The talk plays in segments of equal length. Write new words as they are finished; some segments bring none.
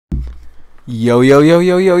Yo, yo, yo,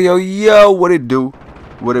 yo, yo, yo, yo, what it do?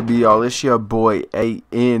 What it be, y'all? It's your boy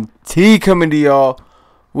A-N-T coming to y'all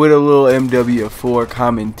with a little MW4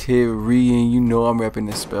 commentary. And you know I'm repping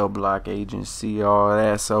the Spell Block Agency, all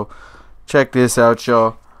that. So check this out,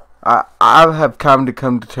 y'all. I have come to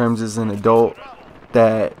terms as an adult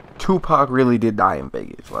that Tupac really did die in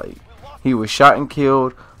Vegas. Like, he was shot and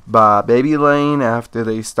killed by Baby Lane after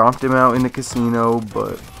they stomped him out in the casino.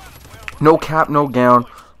 But no cap, no gown.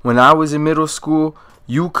 When I was in middle school,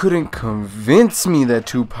 you couldn't convince me that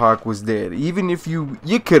Tupac was dead. Even if you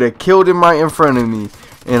could have killed him right in front of me,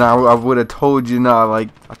 and I would have told you, nah, like,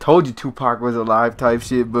 I told you Tupac was alive type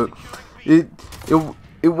shit. But it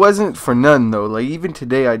wasn't for none though. Like, even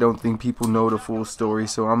today, I don't think people know the full story.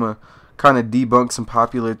 So I'm gonna kind of debunk some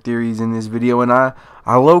popular theories in this video, and I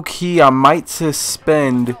low key I might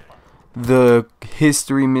suspend the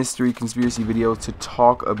history, mystery, conspiracy video to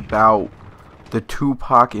talk about the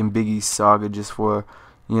Tupac and Biggie saga just for,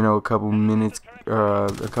 you know, a couple minutes,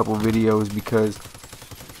 a couple videos, because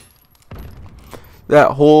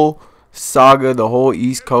that whole saga, the whole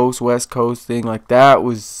East Coast, West Coast thing, like, that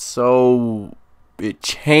was so, it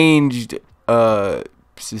changed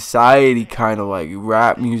society, kind of like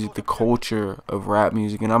rap music, the culture of rap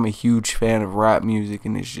music. And I'm a huge fan of rap music,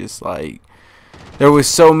 and it's just like, there was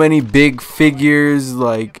so many big figures,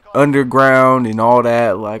 like underground and all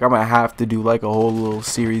that. Like, I'm gonna have to do like a whole little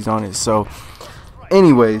series on it. So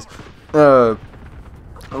anyways, like,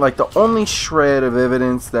 the only shred of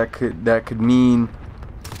evidence that could mean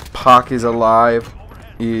Pac is alive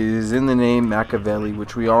is in the name Machiavelli,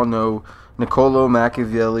 which we all know. Niccolo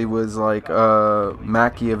Machiavelli was like a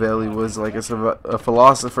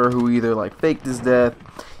philosopher who either like faked his death,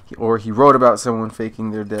 or he wrote about someone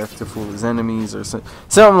faking their death to fool his enemies, or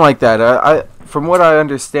something like that. From what I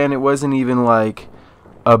understand, it wasn't even like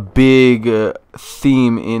a big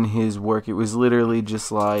theme in his work. It was literally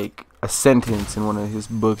just like a sentence in one of his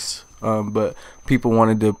books. But people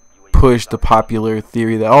wanted to push the popular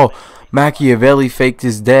theory that, oh, Machiavelli faked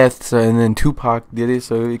his death, so, and then Tupac did it,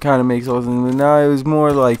 so it kind of makes all sense. But no, it was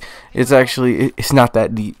more like, it's actually, it's not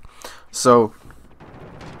that deep. So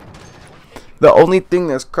the only thing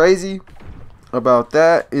that's crazy about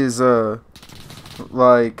that is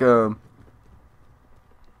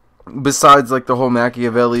besides like the whole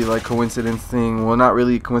Machiavelli like coincidence thing, well, not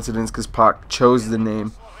really a coincidence because Pac chose the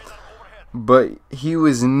name, but he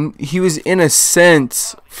was in a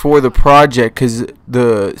sense for the project, because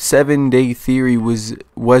the 7-Day Theory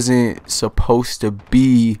wasn't supposed to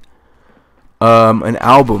be an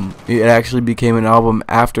album. It actually became an album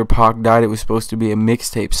after Pac died. It was supposed to be a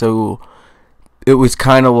mixtape, so it was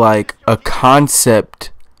kind of like a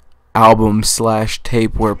concept album /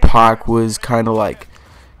 tape where Pac was kind of like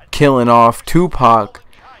killing off Tupac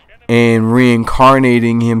and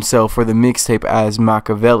reincarnating himself for the mixtape as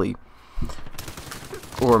Machiavelli,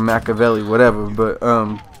 or Machiavelli, whatever. But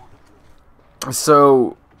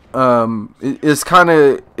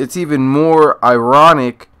it's even more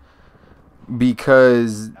ironic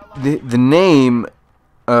because the name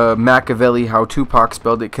Machiavelli, how Tupac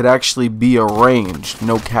spelled it, could actually be arranged.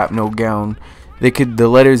 No cap, no gown. The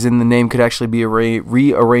letters in the name could actually be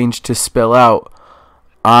rearranged to spell out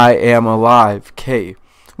I am alive, K,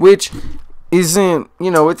 which isn't,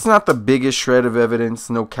 you know, it's not the biggest shred of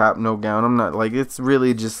evidence. No cap, no gown. I'm not like, it's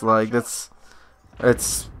really just like, that's I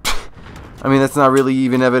mean, that's not really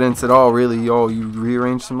even evidence at all, really. Oh, you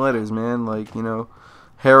rearrange some letters, man. Like, you know,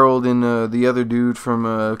 Harold and the other dude from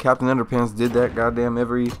Captain Underpants did that goddamn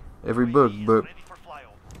every book. But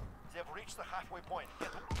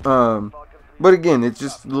again, it's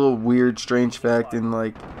just a little weird, strange fact. And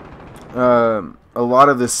like, a lot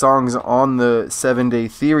of the songs on the 7-Day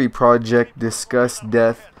Theory project discuss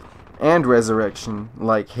death and resurrection,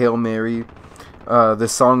 like Hail Mary. The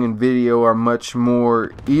song and video are much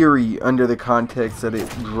more eerie under the context that it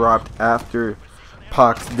dropped after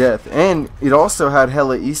Pac's death, and it also had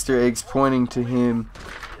hella Easter eggs pointing to him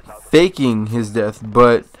faking his death.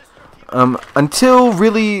 But until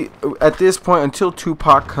really, at this point, until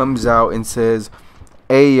Tupac comes out and says,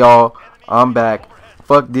 "Hey y'all, I'm back.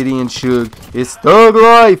 Fuck Diddy and Suge. It's thug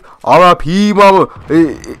life. R.I.P. mama."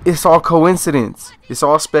 It's all coincidence. It's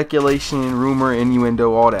all speculation, rumor,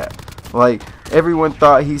 innuendo, all that. Like, everyone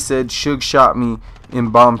thought he said Suge shot me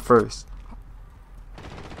and bombed first.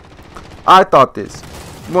 I thought this.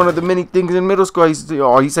 One of the many things in middle school, he's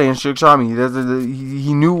saying Suge shot me.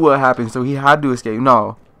 He knew what happened, so he had to escape.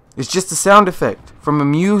 No, it's just a sound effect from a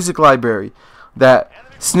music library that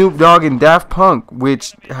Snoop Dogg and Daft Punk,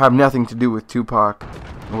 which have nothing to do with Tupac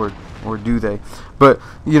or or do they? But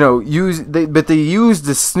you know, they used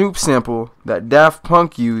the Snoop sample that Daft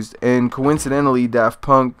Punk used, and coincidentally, Daft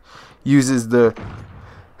Punk uses the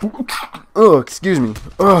excuse me,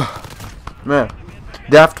 man.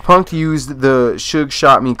 Daft Punk used the Suge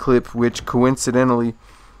Shot Me clip, which coincidentally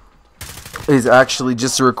is actually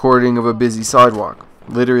just a recording of a busy sidewalk.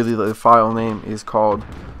 Literally, the file name is called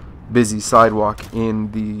Busy Sidewalk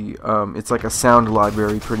in the it's like a sound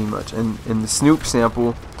library pretty much, and the Snoop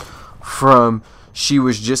sample from She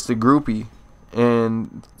Was Just a Groupie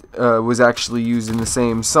and was actually used in the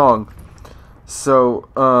same song. So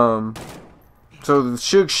so the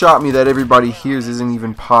Suge Shot Me that everybody hears isn't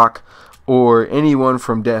even Pac or anyone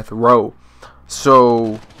from Death Row.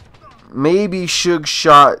 So maybe Suge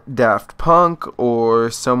shot Daft Punk or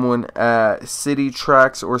someone at City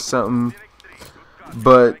Tracks or something.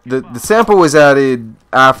 But the sample was added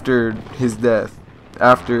after his death,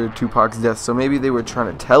 after Tupac's death. So maybe they were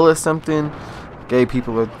trying to tell us something. Gay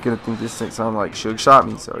people are gonna think this thing sounds like Suge Shot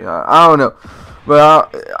Me. So yeah, I don't know.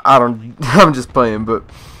 But I don't. I'm just playing. But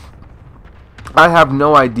I have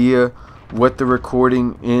no idea what the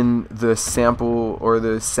recording in the sample or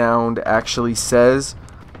the sound actually says.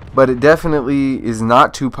 But it definitely is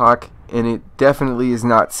not Tupac, and it definitely is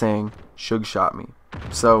not saying Suge Shot Me.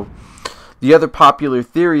 So the other popular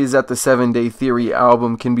theory is that the 7 Day Theory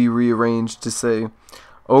album can be rearranged to say,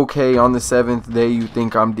 okay, on the 7th day you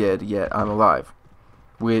think I'm dead, yet I'm alive.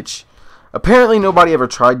 Which, apparently nobody ever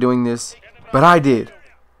tried doing this, but I did.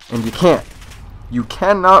 And you can't. You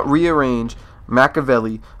cannot rearrange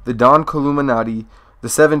Machiavelli, the Don Columinati, the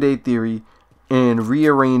 7 Day Theory, and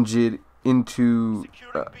rearrange it into,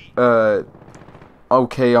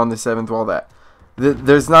 okay, on the 7th, all that.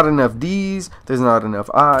 There's not enough D's, there's not enough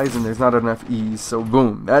I's, and there's not enough E's. So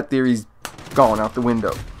boom, that theory's gone out the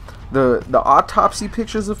window. The autopsy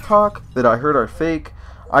pictures of Pac that I heard are fake.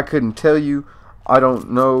 I couldn't tell you. I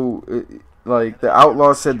don't know. Like the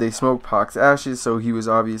Outlaws said they smoked Pac's ashes, so he was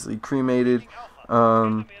obviously cremated.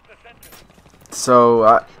 So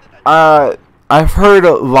I've heard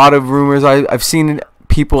a lot of rumors. I've seen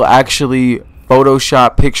people actually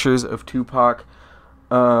Photoshop pictures of Tupac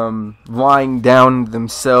lying down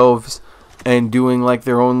themselves and doing like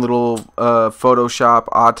their own little Photoshop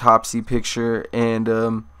autopsy picture, and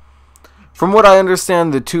from what I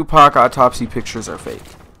understand, the Tupac autopsy pictures are fake,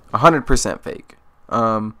 100% fake.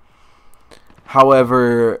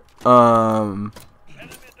 However,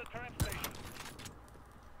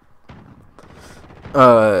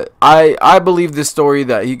 I believe the story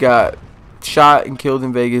that he got shot and killed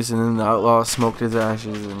in Vegas, and then the outlaw smoked his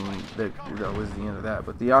ashes, and that was the end of that.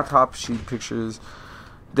 But the autopsy pictures,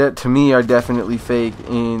 that to me are definitely fake.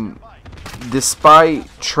 And despite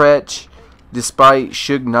Tretch, despite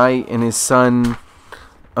Suge Knight and his son,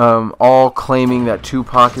 all claiming that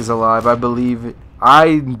Tupac is alive, I believe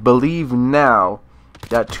now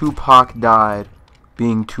that Tupac died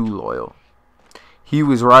being too loyal. He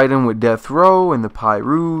was riding with Death Row and the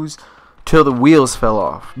Pyrus till the wheels fell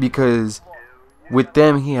off, because with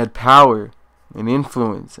them he had power and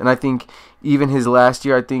influence. And I think even his last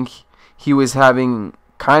year, I think he was having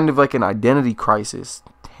kind of like an identity crisis,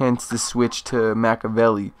 hence the switch to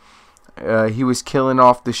Machiavelli. He was killing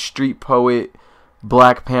off the street poet,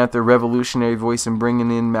 Black Panther revolutionary voice, and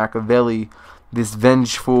bringing in Machiavelli, this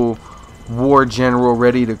vengeful war general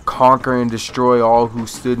ready to conquer and destroy all who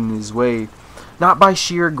stood in his way. Not by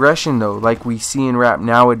sheer aggression though, like we see in rap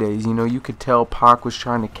nowadays. You know, you could tell Pac was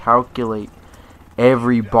trying to calculate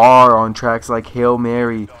every bar on tracks like Hail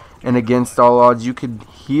Mary and Against All Odds. You could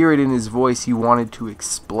hear it in his voice. He wanted to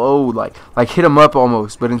explode, like hit him up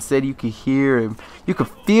almost, but instead you could hear him, you could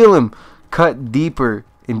feel him cut deeper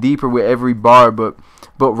and deeper with every bar, but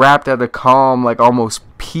rapped at a calm, like almost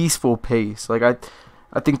peaceful pace. Like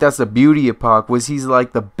I think that's the beauty of Pac. Was he's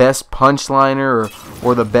like the best punchliner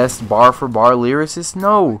or the best bar for bar lyricist?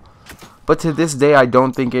 No. But to this day, I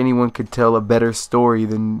don't think anyone could tell a better story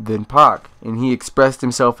than Pac. And he expressed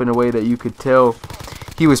himself in a way that you could tell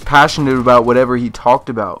he was passionate about whatever he talked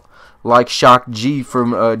about. Like Shock G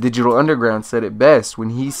from Digital Underground said it best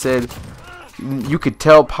when he said, you could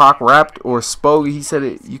tell Pac rapped or spoke. He said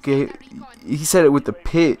it. He said it with the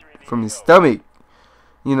pit from his stomach.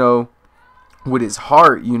 You know, with his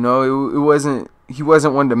heart. You know, it wasn't. He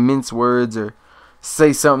wasn't one to mince words or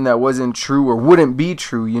say something that wasn't true or wouldn't be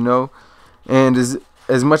true. You know, and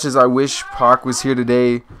as much as I wish Pac was here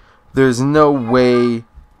today, there's no way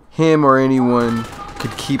him or anyone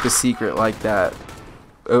could keep a secret like that,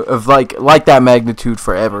 of like that magnitude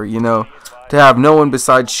forever. You know. To have no one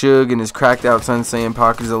besides Suge and his cracked out son saying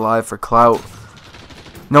Pac is alive for clout,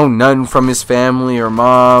 nothing from his family or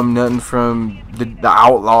mom, nothing from the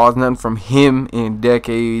Outlaws, nothing from him in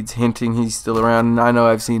decades, hinting he's still around. And I know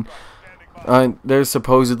I've seen, there's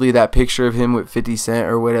supposedly that picture of him with 50 Cent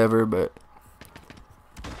or whatever, but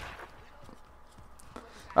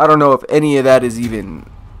I don't know if any of that is even,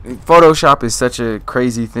 Photoshop is such a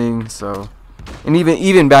crazy thing, so. And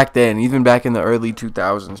even back then, even back in the early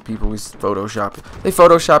 2000s, people was photoshopped. They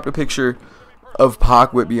photoshopped a picture of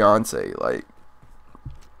Pac with Beyonce. Like,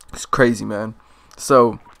 it's crazy, man.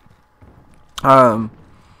 So,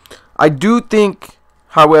 I do think,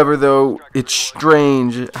 however, though, it's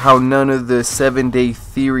strange how none of the 7-Day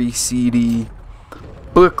Theory CD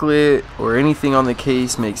booklet or anything on the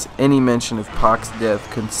case makes any mention of Pac's death,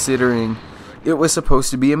 considering it was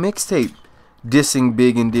supposed to be a mixtape dissing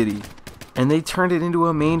Big and Diddy. And they turned it into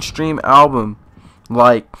a mainstream album.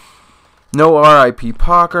 Like, no R.I.P.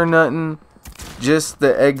 Pac or nothing. Just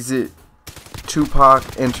the exit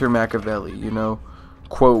Tupac, enter Machiavelli, you know,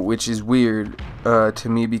 quote, which is weird to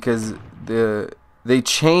me because they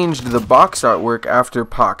changed the box artwork after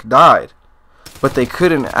Pac died. But they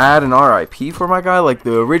couldn't add an R.I.P. for my guy. Like,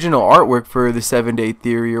 the original artwork for the 7-Day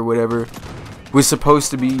Theory or whatever was supposed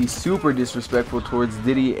to be super disrespectful towards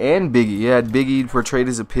Diddy and Biggie. You had Biggie portrayed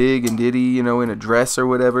as a pig and Diddy, you know, in a dress or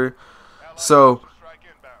whatever. So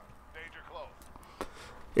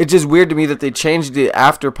it's just weird to me that they changed it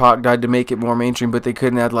after Pac died to make it more mainstream, but they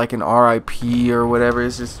couldn't add like an R.I.P. or whatever.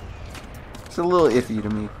 It's a little iffy to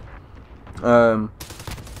me.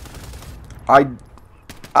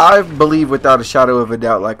 I believe without a shadow of a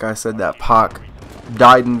doubt, like I said, that Pac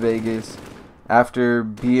died in Vegas after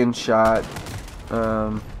being shot.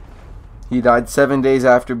 He died 7 days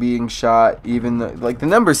after being shot. Even though, like, the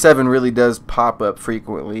number 7 really does pop up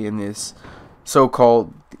frequently in this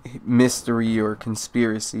so-called mystery or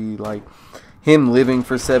conspiracy. Like, him living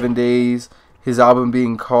for 7 days, his album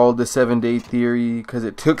being called the 7-Day Theory because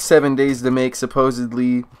it took 7 days to make,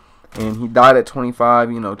 supposedly, and he died at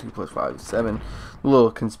 25. You know, 2 plus 5 is 7. A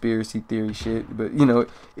little conspiracy theory shit, but you know,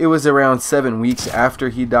 it was around 7 weeks after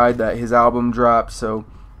he died that his album dropped. So,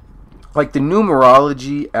 like, the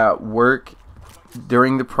numerology at work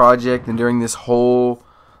during the project and during this whole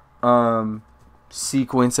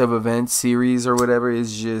sequence of events, series or whatever,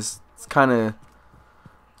 is just kind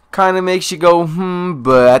of makes you go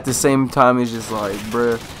but at the same time it's just like,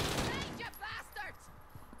 bruh.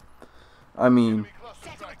 I mean,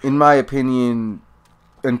 in my opinion,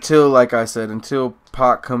 until, like I said, until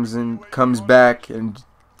Pac comes back and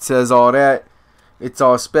says all that, it's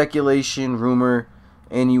all speculation, rumor,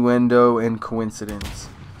 innuendo, and coincidence.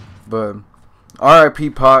 But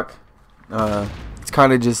R.I.P. Pac. It's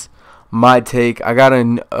kind of just my take. I got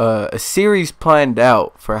a series planned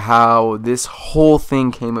out for how this whole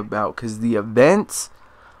thing came about, because the events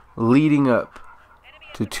leading up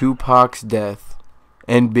to Tupac's death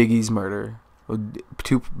and Biggie's murder,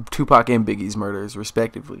 Tupac and Biggie's murders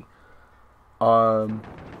respectively,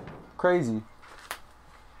 crazy.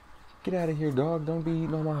 Get out of here, dog. Don't be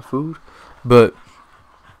eating all my food. But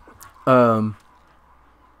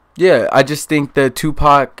yeah, I just think that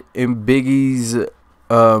Tupac and Biggie's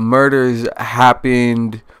murders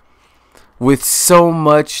happened with so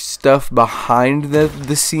much stuff behind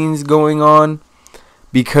the scenes going on,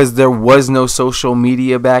 because there was no social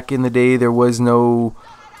media back in the day. There was no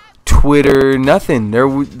Twitter, nothing. There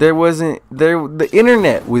wasn't. The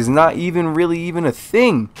internet was not even really a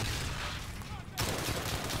thing.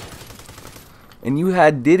 And you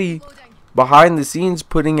had Diddy behind the scenes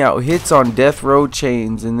putting out hits on death row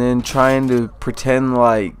chains and then trying to pretend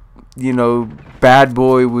like, you know, Bad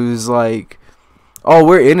Boy was like, oh,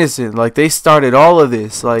 we're innocent. Like, they started all of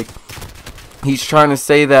this. Like, he's trying to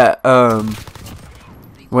say that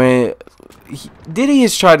Diddy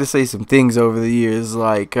has tried to say some things over the years,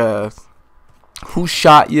 like, who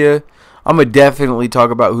shot you? I'm going to definitely talk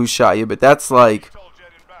about who shot you, but that's like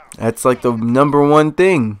the number one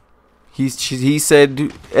thing. He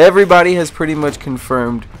said everybody has pretty much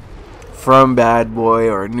confirmed from Bad Boy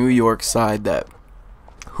or New York side that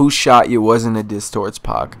who shot you wasn't a diss towards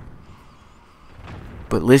Pac.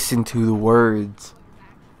 But listen to the words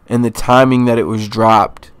and the timing that it was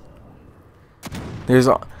dropped.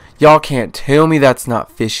 Y'all can't tell me that's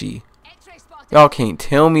not fishy. Y'all can't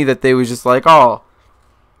tell me that they was just like, oh,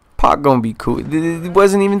 Pac gonna be cool. It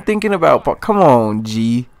wasn't even thinking about Pac. Come on,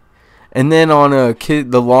 G. And then on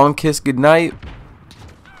the Long Kiss Goodnight.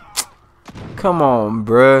 Come on,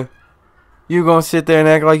 bruh. You gonna sit there and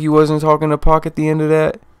act like you wasn't talking to Pac at the end of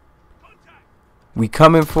that? We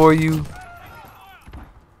coming for you.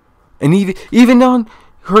 And even on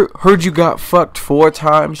heard you got fucked 4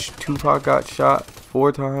 times. Tupac got shot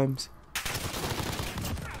 4 times.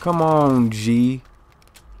 Come on, G.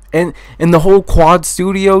 And the whole quad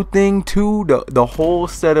studio thing too, the whole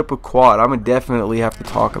setup of quad. I'm gonna definitely have to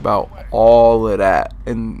talk about all of that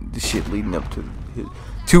and the shit leading up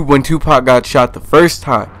to when Tupac got shot the first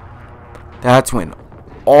time. That's when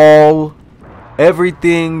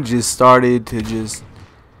everything just started to just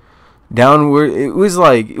downward. It was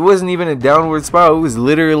like, it wasn't even a downward spiral. It was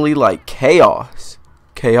literally like chaotic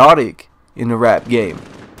in the rap game.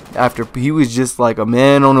 After he was just like a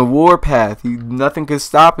man on a warpath. Nothing could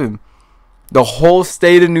stop him. The whole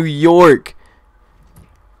state of New York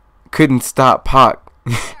couldn't stop Pac.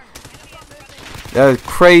 That was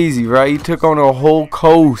crazy, right? He took on a whole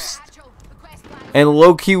coast. And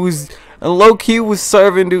low-key was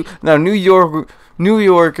serving dude. Now New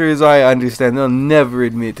Yorkers, I understand, they'll never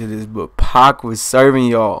admit to this, but Pac was serving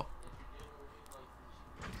y'all.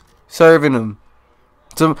 Serving them.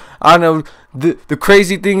 So I know the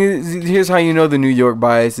crazy thing is, here's how you know the New York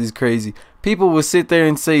bias is crazy. People will sit there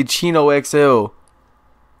and say Chino XL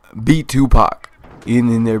beat Tupac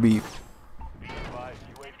in their beef.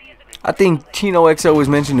 I think Chino XL was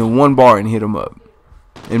mentioned in one bar and hit him up,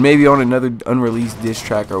 and maybe on another unreleased diss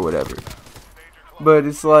track or whatever. But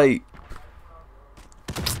it's like,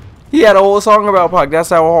 he had a whole song about Pac. That's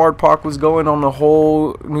how hard Pac was going on the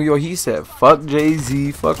whole New York. He said fuck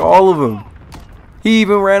Jay-Z, fuck all of them. He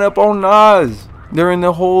even ran up on Nas during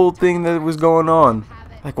the whole thing that was going on.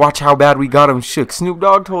 Like, watch how bad we got him shook. Snoop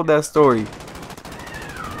Dogg told that story.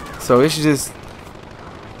 So it's just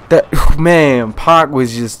that, man, Pac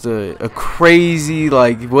was just a crazy,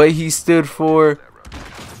 like, what he stood for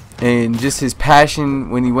and just his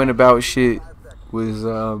passion when he went about shit was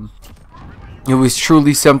it was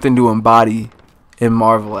truly something to embody and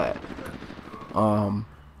marvel at.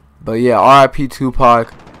 But yeah, R.I.P.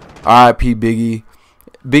 Tupac, R.I.P. Biggie.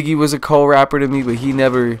 Biggie was a cold rapper to me, but he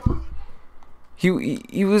never. He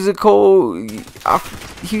was a cold.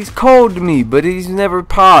 He's cold to me, but he's never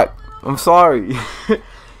Pac. I'm sorry.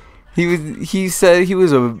 He said he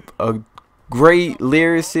was a great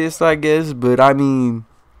lyricist, I guess, but I mean,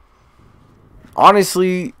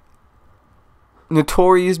 honestly,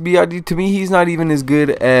 Notorious B.I.G. to me, he's not even as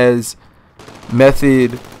good as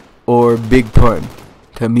Method or Big Pun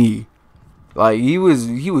to me. Like, he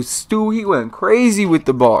went crazy with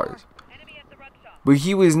the bars. But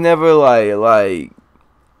he was never like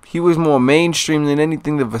he was more mainstream than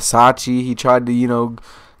anything. The Versace, he tried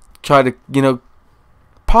to,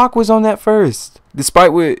 Pac was on that first.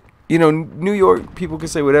 Despite what, New York people can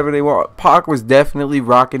say whatever they want. Pac was definitely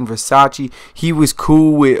rocking Versace. He was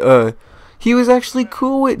cool with he was actually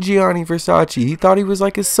cool with Gianni Versace. He thought he was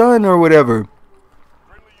like his son or whatever.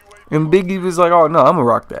 And Biggie was like, oh no, I'm gonna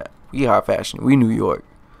rock that. We high fashion. We New York.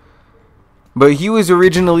 But he was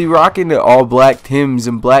originally rocking the all black Timbs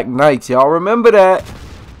and black Nikes. Y'all remember that?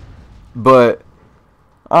 But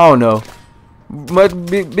I don't know. Much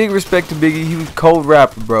big respect to Biggie. He was cold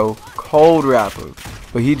rapper, bro. Cold rapper.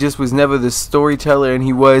 But he just was never the storyteller, and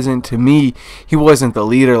he wasn't, to me, he wasn't the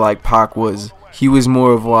leader like Pac was. He was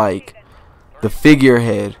more of like the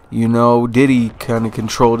figurehead, Diddy kind of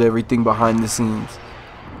controlled everything behind the scenes.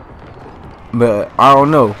 But I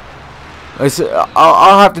don't know.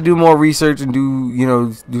 I'll have to do more research and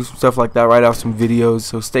do some stuff like that, write out some videos,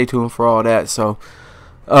 so stay tuned for all that. So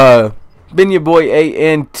been your boy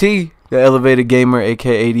ANT, the Elevated Gamer,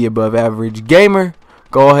 aka the Above Average Gamer.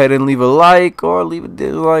 Go ahead and leave a like or leave a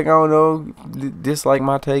dislike. I don't know, dislike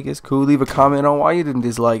my take, it's cool. Leave a comment on why you didn't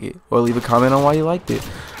dislike it, or leave a comment on why you liked it.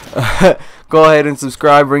 Go ahead and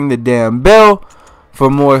subscribe, ring the damn bell for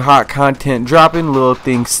more hot content dropping, little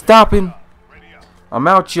things stopping. I'm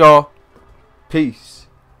out, y'all. Peace.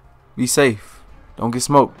 Be safe. Don't get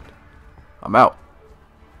smoked. I'm out.